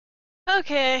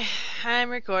Okay, I'm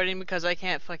recording because I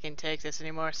can't fucking take this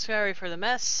anymore. Sorry for the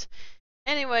mess.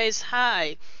 Anyways,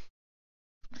 hi.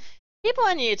 People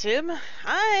on YouTube,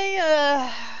 I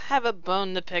have a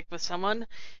bone to pick with someone.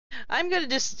 I'm gonna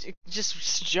just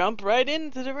jump right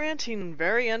into the ranting.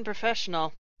 Very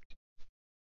unprofessional.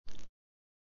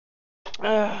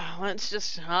 Let's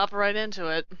just hop right into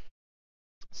it.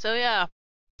 So yeah,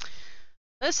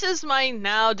 this is my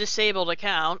now disabled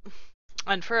account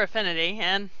on Furaffinity,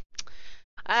 and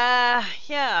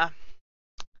yeah,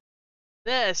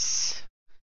 this.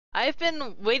 I've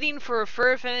been waiting for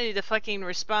Furaffinity to fucking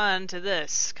respond to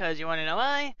this, cause you wanna know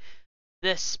why?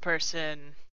 This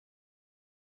person.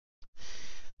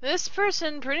 This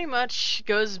person pretty much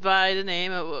goes by the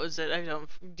name of, what was it? I don't,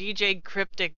 DJ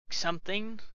Cryptic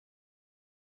something.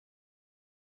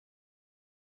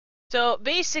 So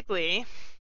basically,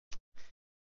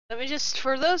 let me just,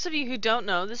 for those of you who don't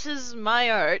know, this is my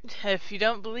art. If you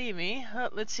don't believe me,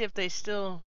 let's see if they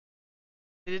still,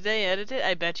 did they edit it?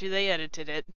 I bet you they edited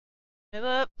it. Hit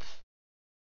up.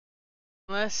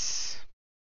 Let's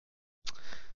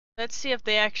see if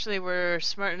they actually were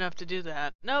smart enough to do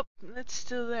that. Nope, it's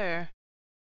still there.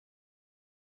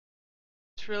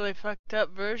 It's a really fucked up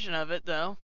version of it,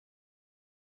 though.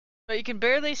 But you can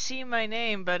barely see my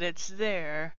name, but it's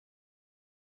there.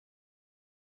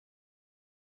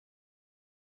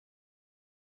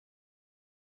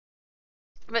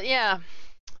 But yeah,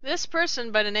 this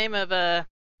person by the name of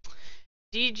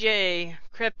DJ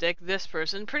Cryptic, this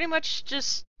person, pretty much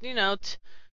just, you know,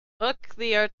 took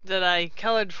the art that I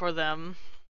colored for them.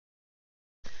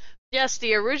 Yes,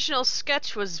 the original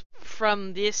sketch was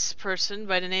from this person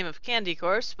by the name of Candy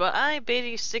Course, but I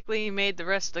basically made the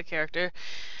rest of the character.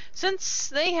 Since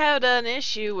they had an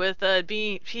issue with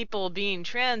people being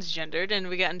transgendered, and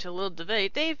we got into a little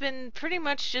debate, they've been pretty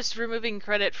much just removing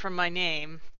credit from my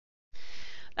name.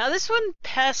 Now this one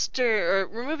or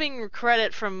removing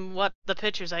credit from what the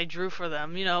pictures I drew for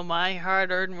them, you know, my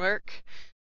hard-earned work.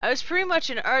 I was pretty much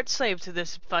an art slave to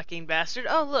this fucking bastard.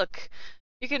 Oh look,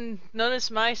 you can notice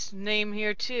my name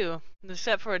here too,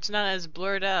 except for it's not as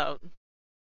blurred out.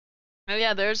 Oh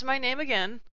yeah, there's my name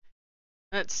again.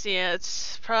 Let's see,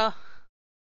 it's yeah,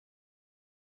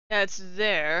 it's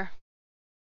there.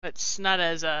 It's not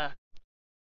as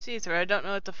see-through. I don't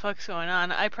know what the fuck's going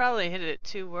on. I probably hit it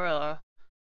too well.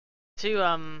 Too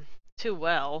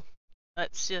well.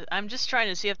 I'm just trying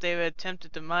to see if they've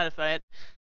attempted to modify it.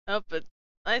 Oh, but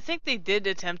I think they did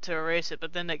attempt to erase it,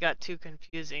 but then it got too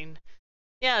confusing.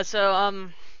 Yeah, so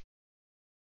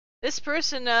this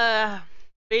person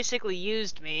basically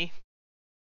used me.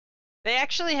 They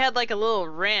actually had like a little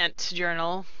rant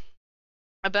journal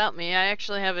about me. I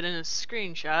actually have it in a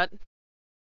screenshot.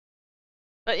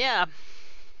 But yeah,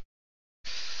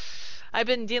 I've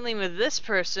been dealing with this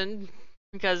person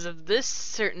because of this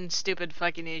certain stupid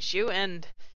fucking issue, and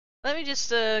let me just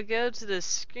go to the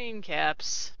screen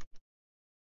caps.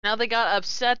 Now they got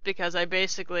upset because I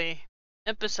basically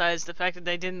emphasized the fact that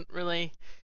they didn't really...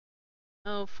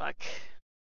 Oh fuck.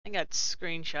 I got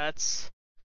screenshots.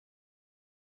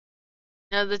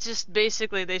 Now that's just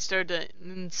basically they started to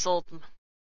insult.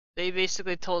 They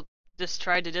basically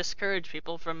tried to discourage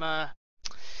people from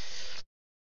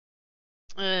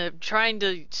trying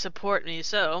to support me.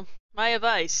 So my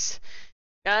advice,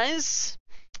 guys,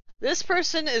 this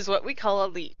person is what we call a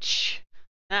leech.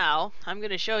 Now I'm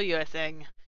gonna show you a thing.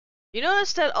 You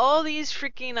notice that all these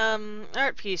freaking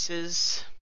art pieces,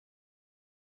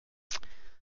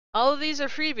 all of these are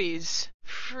freebies.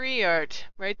 Free art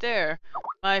right there.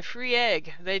 My free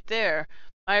egg right there.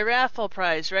 My raffle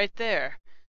prize right there.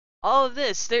 All of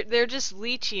this, they're just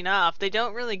leeching off. They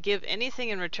don't really give anything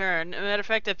in return. As a matter of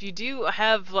fact, if you do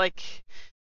have like,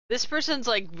 this person's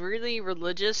like really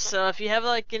religious, so if you have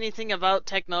like anything about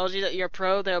technology that you're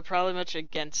pro, they're probably much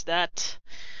against that.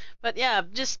 But yeah,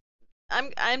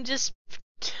 I'm just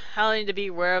telling you to be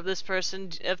aware of this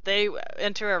person. If they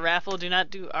enter a raffle, do not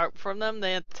do art from them.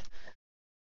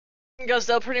 Because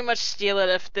they'll pretty much steal it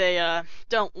if they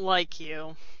don't like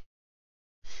you.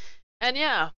 And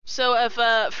yeah, so if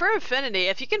Furaffinity,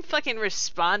 if you can fucking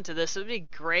respond to this, it would be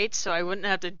great, so I wouldn't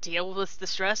have to deal with the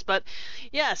stress. But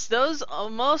yes, those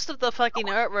most of the fucking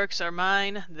artworks are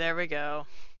mine. There we go.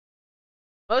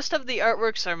 Most of the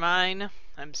artworks are mine.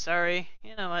 I'm sorry.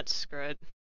 You know what? Screw it.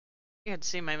 You can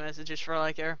see my messages for all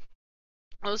I care.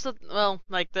 Most of, well,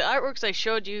 like the artworks I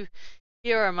showed you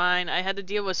here are mine. I had to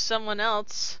deal with someone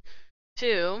else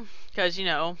too, because you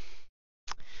know.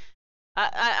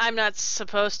 I'm not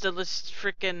supposed to just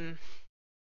frickin'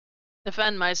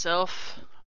 defend myself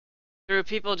through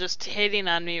people just hating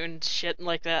on me and shit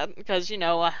like that, because, you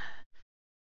know,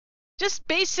 just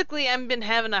basically I've been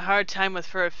having a hard time with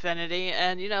Furaffinity,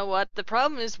 and you know what? The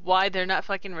problem is why they're not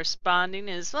fucking responding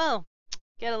is, well,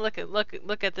 gotta look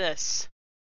at this.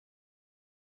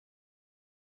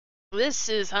 This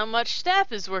is how much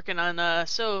staff is working on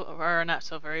or not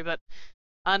so very, but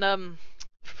on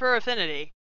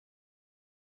Furaffinity.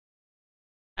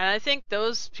 And I think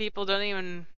those people they're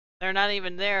not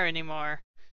even there anymore.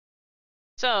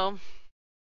 So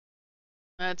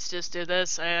let's just do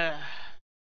this.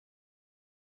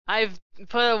 I've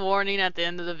put a warning at the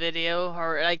end of the video,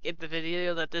 or like in the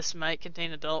video, that this might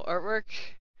contain adult artwork.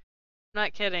 I'm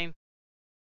not kidding.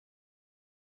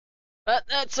 But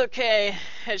that's okay.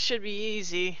 It should be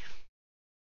easy.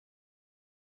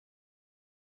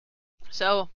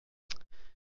 So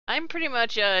I'm pretty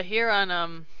much here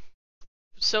on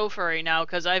So Furry now,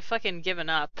 because I've fucking given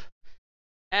up.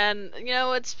 And you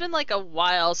know, it's been like a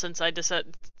while since I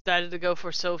decided to go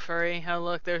for So Furry. Oh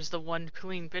look, there's the one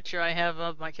clean picture I have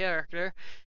of my character.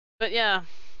 But yeah,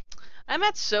 I'm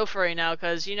at So Furry now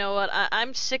because, you know what,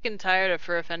 I'm sick and tired of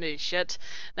Furaffinity shit.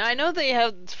 Now I know they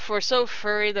have, for So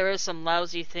Furry, there is some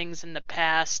lousy things in the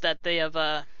past that they have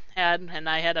had and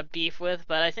I had a beef with,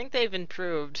 but I think they've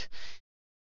improved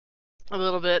a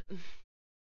little bit.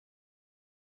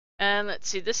 And let's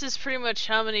see, this is pretty much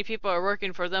how many people are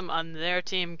working for them on their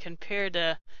team compared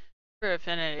to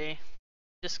Furaffinity.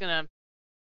 Just gonna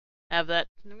have that.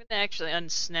 I'm gonna actually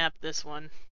unsnap this one.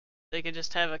 They could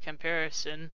just have a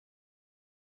comparison.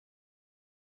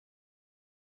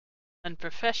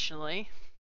 Unprofessionally.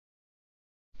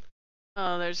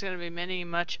 Oh, there's gonna be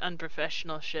much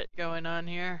unprofessional shit going on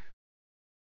here.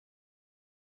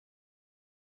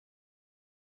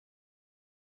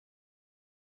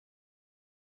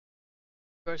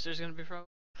 Of course, there's gonna be problems.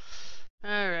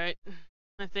 Alright.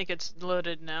 I think it's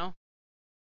loaded now.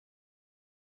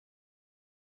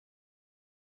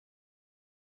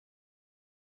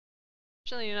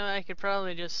 Actually, you know, I could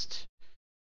probably just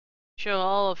show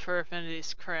all of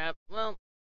Furaffinity's crap. Well,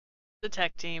 the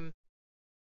tech team.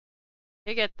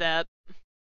 You get that.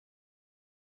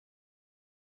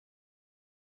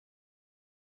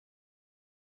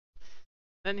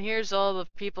 Then here's all the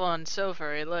people on So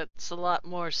Furry. It's a lot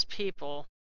more people.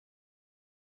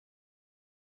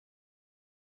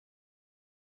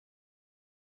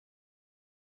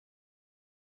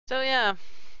 So yeah.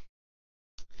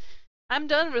 I'm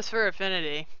done with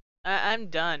Furaffinity. I'm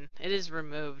done. It is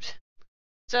removed.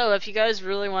 So if you guys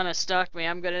really want to stalk me,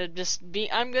 I'm gonna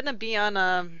be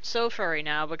on So Furry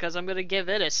now, because I'm gonna give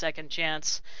it a second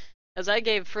chance. As I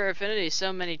gave Furaffinity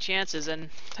so many chances, and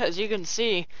as you can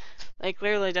see, they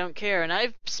clearly don't care. And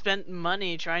I've spent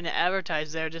money trying to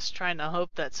advertise there, just trying to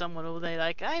hope that someone will be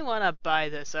like, I want to buy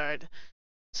this art.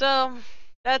 So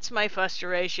that's my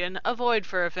frustration. Avoid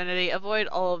Furaffinity. Avoid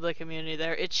all of the community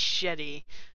there. It's shitty.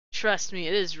 Trust me,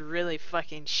 it is really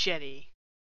fucking shitty.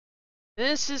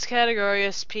 This is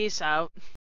Categorious. Peace out.